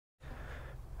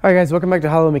Alright guys, welcome back to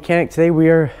Hollow Mechanic. Today we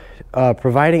are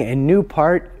providing a new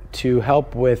part to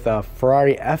help with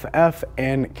Ferrari FF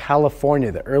and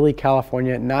California, the early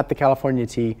California, not the California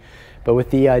T, but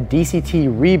with the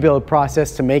DCT rebuild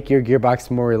process to make your gearbox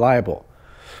more reliable.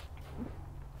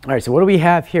 Alright, so what do we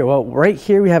have here? Well, right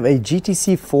here we have a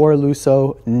GTC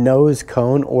Lusso nose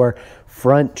cone or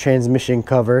front transmission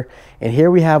cover, and here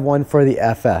we have one for the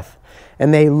FF.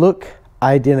 And they look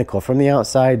identical. From the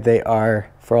outside, they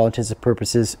are, for all intents and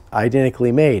purposes,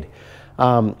 identically made.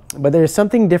 But there's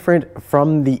something different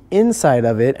from the inside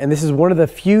of it, and this is one of the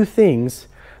few things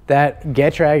that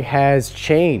Getrag has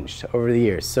changed over the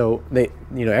years. So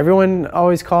everyone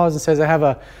always calls and says, I have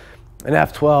an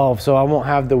F12, so I won't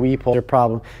have the weep holder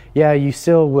problem. Yeah, you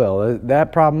still will.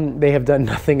 That problem they have done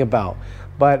nothing about.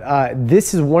 But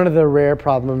this is one of the rare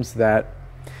problems that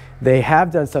they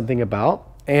have done something about.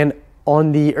 And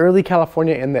on the early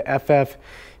California and the FF,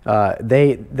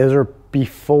 those are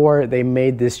before they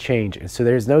made this change, and so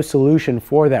there's no solution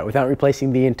for that without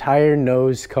replacing the entire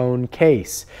nose cone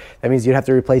case. That means you'd have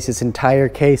to replace this entire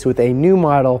case with a new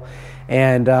model,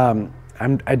 and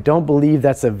I don't believe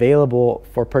that's available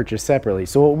for purchase separately.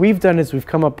 So what we've done is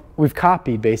we've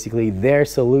copied basically their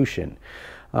solution.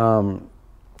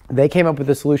 They came up with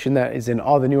a solution that is in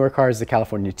all the newer cars, the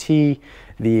California T,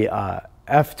 the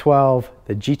F12,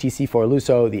 the GTC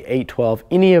Lusso, the 812,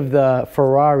 any of the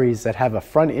Ferraris that have a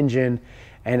front engine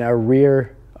and a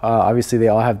rear, obviously they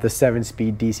all have the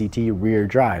 7-speed DCT rear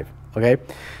drive, okay?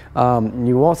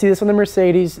 You won't see this on the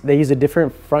Mercedes. They use a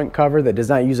different front cover that does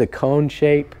not use a cone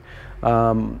shape.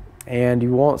 And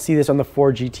you won't see this on the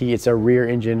Ford GT. It's a rear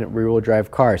engine, rear wheel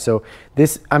drive car. So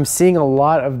I'm seeing a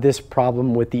lot of this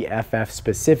problem with the FF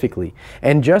specifically.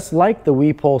 And just like the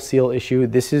weep hole seal issue,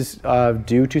 this is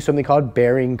due to something called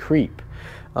bearing creep.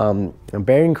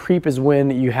 Bearing creep is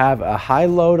when you have a high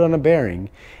load on a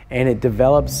bearing and it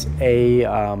develops a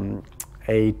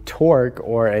torque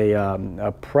or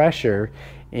a pressure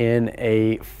in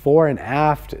a fore and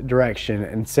aft direction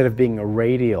instead of being a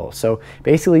radial. So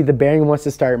basically the bearing wants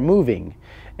to start moving.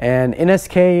 And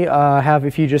NSK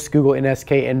if you just Google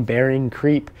NSK and bearing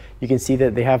creep, you can see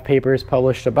that they have papers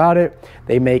published about it.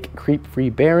 They make creep-free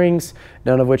bearings,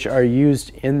 none of which are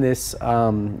used in this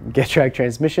Getrag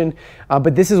transmission.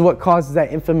 But this is what causes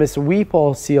that infamous weep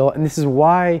hole seal, and this is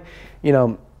why,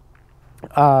 when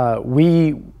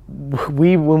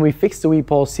we fix the weep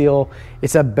hole seal,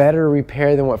 it's a better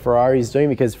repair than what Ferrari is doing,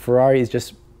 because Ferrari is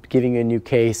just giving you a new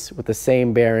case with the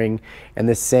same bearing and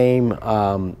the same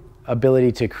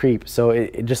ability to creep. So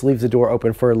it just leaves the door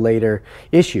open for a later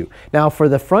issue. Now for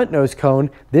the front nose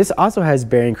cone, this also has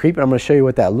bearing creep, and I'm going to show you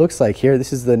what that looks like here.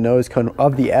 This is the nose cone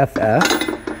of the FF,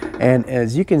 and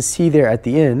as you can see there at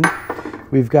the end,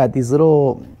 we've got these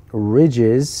little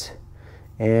ridges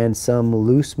and some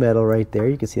loose metal right there.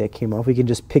 You can see that came off. We can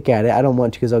just pick at it. I don't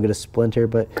want to because I'll get a splinter,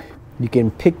 but you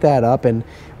can pick that up. And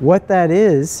what that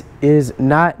is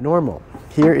not normal.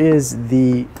 Here is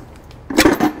the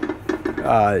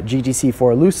GTC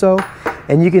Lusso,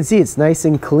 and you can see it's nice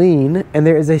and clean, and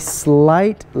there is a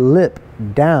slight lip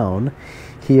down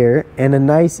here and a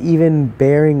nice even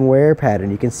bearing wear pattern.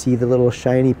 You can see the little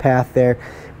shiny path there,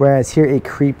 whereas here it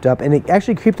creeped up, and it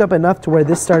actually creeped up enough to where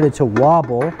this started to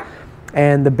wobble,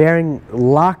 and the bearing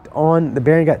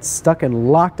got stuck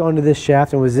and locked onto this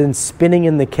shaft and was then spinning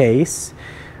in the case,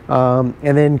 and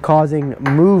then causing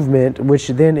movement, which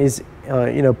then is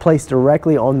placed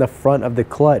directly on the front of the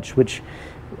clutch, which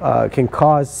can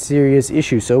cause serious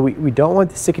issues. So we don't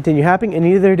want this to continue happening, and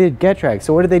neither did Getrag.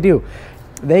 So what did they do?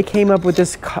 They came up with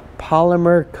this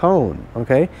polymer cone,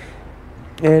 okay?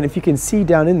 And if you can see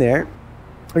down in there,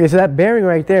 okay, so that bearing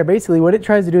right there, basically what it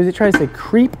tries to do is it tries to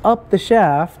creep up the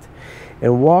shaft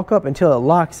and walk up until it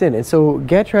locks in. And so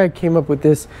Getrag came up with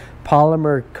this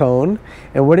polymer cone,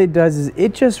 and what it does is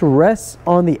it just rests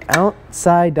on the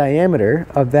outside diameter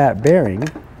of that bearing,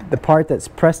 the part that's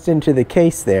pressed into the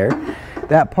case there.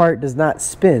 That part does not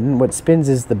spin. What spins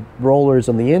is the rollers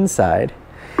on the inside.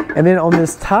 And then on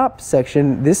this top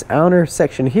section, this outer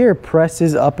section here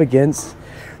presses up against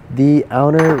the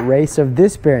outer race of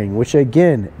this bearing, which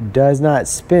again does not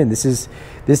spin. This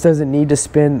doesn't need to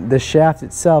spin. The shaft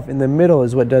itself in the middle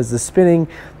is what does the spinning.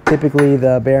 Typically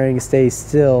the bearing stays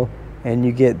still and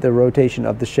you get the rotation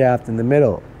of the shaft in the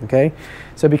middle, okay?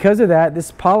 So because of that,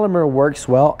 this polymer works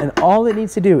well, and all it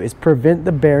needs to do is prevent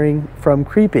the bearing from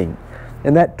creeping.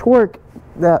 And that torque,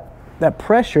 that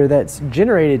pressure that's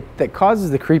generated that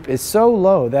causes the creep is so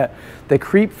low that the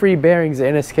creep-free bearings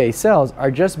that NSK sells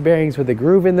are just bearings with a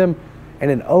groove in them and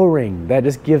an O-ring that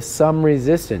just gives some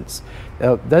resistance.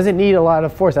 Now, it doesn't need a lot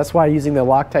of force. That's why using the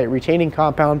Loctite retaining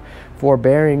compound for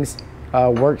bearings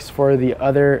works for the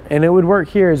other, and it would work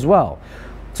here as well.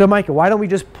 So Micah, why don't we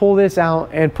just pull this out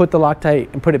and put the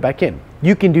Loctite and put it back in?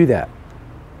 You can do that.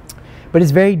 But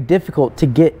it's very difficult to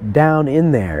get down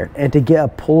in there and to get a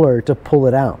puller to pull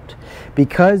it out,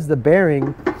 because the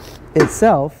bearing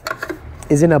itself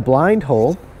is in a blind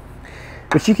hole,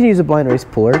 which you can use a blind race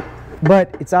puller,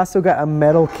 but it's also got a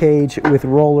metal cage with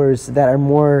rollers that are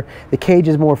more, the cage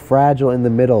is more fragile in the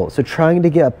middle. So trying to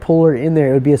get a puller in there,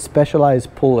 it would be a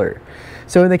specialized puller.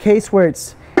 So in the case where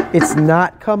it's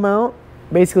not come out,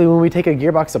 basically when we take a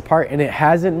gearbox apart and it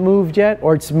hasn't moved yet,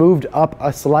 or it's moved up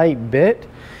a slight bit,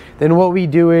 then what we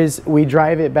do is we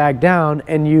drive it back down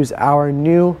and use our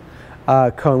new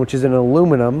cone, which is an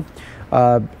aluminum.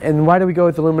 And why do we go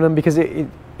with aluminum? Because you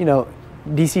know,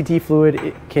 DCT fluid,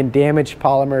 it can damage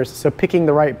polymers. So picking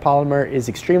the right polymer is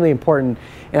extremely important.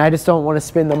 And I just don't want to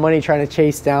spend the money trying to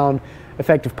chase down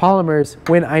effective polymers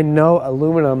when I know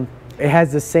aluminum, it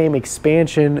has the same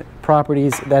expansion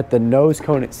properties that the nose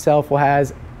cone itself will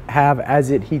have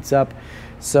as it heats up.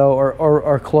 So,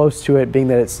 or close to it, being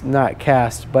that it's not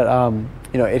cast, but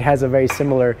you know, it has a very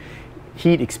similar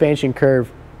heat expansion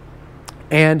curve.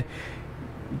 And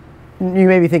you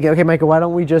may be thinking, okay, Michael, why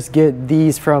don't we just get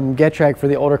these from Getrag for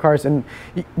the older cars? And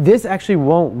this actually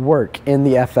won't work in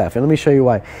the FF, and let me show you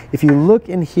why. If you look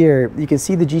in here, you can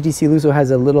see the GTC Lusso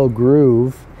has a little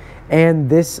groove, and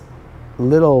this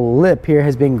little lip here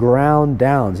has been ground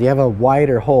down, so you have a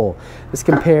wider hole. Let's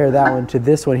compare that one to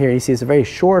this one here. You see it's a very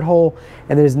short hole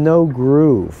and there's no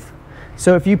groove.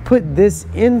 So if you put this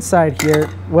inside here,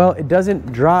 well, it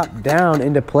doesn't drop down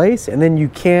into place, and then you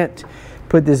can't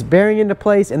put this bearing into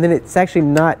place, and then it's actually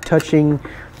not touching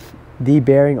the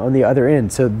bearing on the other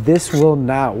end. So this will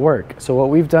not work. So what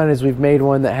we've done is we've made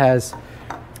one that has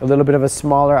a little bit of a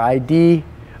smaller ID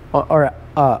or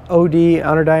OD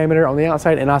outer diameter on the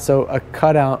outside, and also a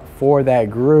cutout for that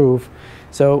groove.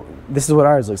 So this is what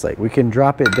ours looks like. We can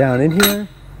drop it down in here.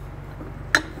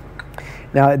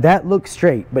 Now that looks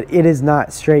straight, but it is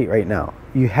not straight right now.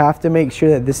 You have to make sure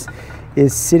that this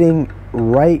is sitting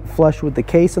right flush with the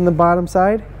case on the bottom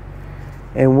side,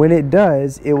 and when it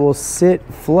does, it will sit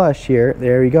flush here.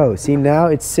 There we go. See, now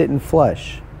it's sitting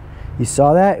flush. You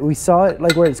saw that? We saw it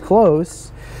like where it's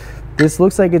close. This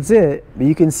looks like it's it, but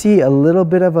you can see a little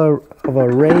bit of a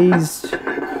raised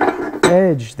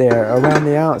edge there around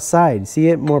the outside. See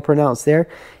it more pronounced there?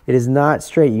 It is not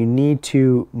straight. You need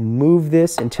to move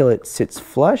this until it sits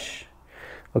flush.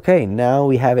 Okay, now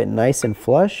we have it nice and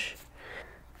flush.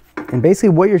 And basically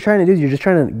what you're trying to do is you're just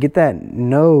trying to get that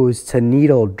nose to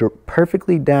needle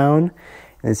perfectly down,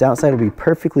 and this outside will be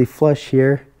perfectly flush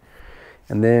here.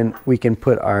 And then we can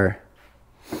put our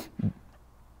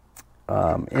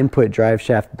input drive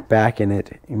shaft back in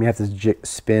it. You may have to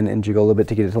spin and jiggle a little bit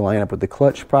to get it to line up with the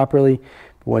clutch properly.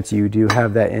 But once you do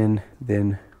have that in,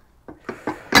 then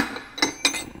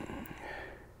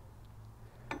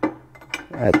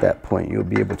at that point you'll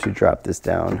be able to drop this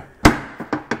down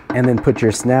and then put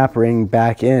your snap ring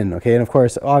back in. Okay, and of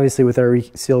course, obviously with our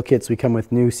seal kits, we come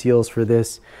with new seals for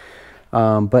this.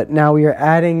 But now we are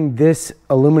adding this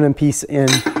aluminum piece in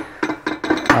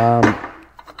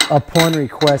upon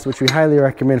request, which we highly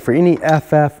recommend for any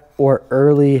FF or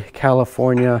early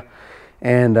California.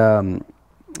 And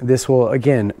this will,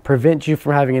 again, prevent you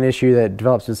from having an issue that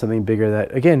develops into something bigger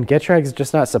that, again, Getrag is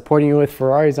just not supporting you with,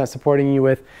 Ferrari is not supporting you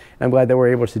with, and I'm glad that we're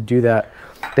able to do that.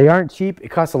 They aren't cheap. It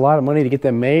costs a lot of money to get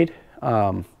them made,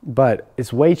 but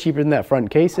it's way cheaper than that front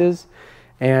case is,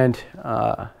 and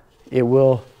it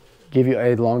will give you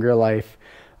a longer life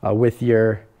with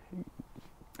your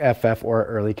FF or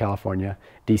early California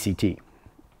DCT.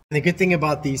 And the good thing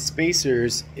about these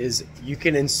spacers is you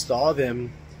can install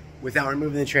them without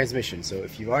removing the transmission. So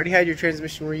if you've already had your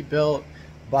transmission rebuilt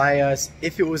by us,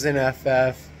 if it was an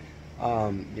FF,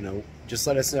 you know, just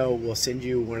let us know. We'll send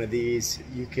you one of these.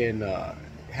 You can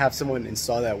have someone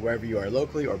install that wherever you are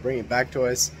locally, or bring it back to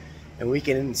us, and we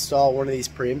can install one of these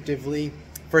preemptively.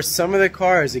 For some of the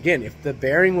cars, again, if the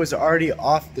bearing was already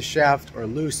off the shaft or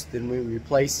loose, then we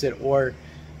replaced it or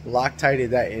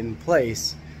Loctited that in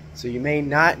place. So you may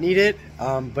not need it,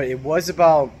 but it is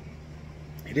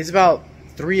about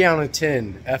 3 out of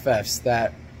 10 FFs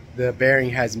that the bearing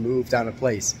has moved out of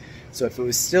place. So if it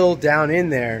was still down in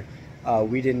there,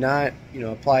 we did not, you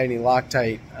know, apply any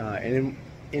Loctite, and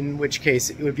in which case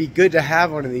it would be good to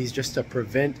have one of these just to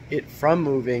prevent it from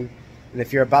moving. And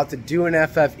if you're about to do an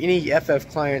FF, any FF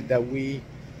client that we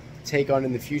take on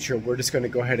in the future, we're just going to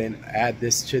go ahead and add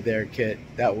this to their kit.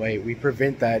 That way we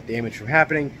prevent that damage from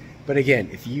happening. But again,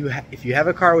 if you have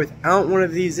a car without one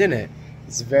of these in it,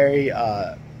 it's a very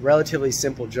relatively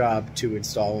simple job to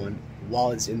install one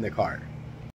while it's in the car.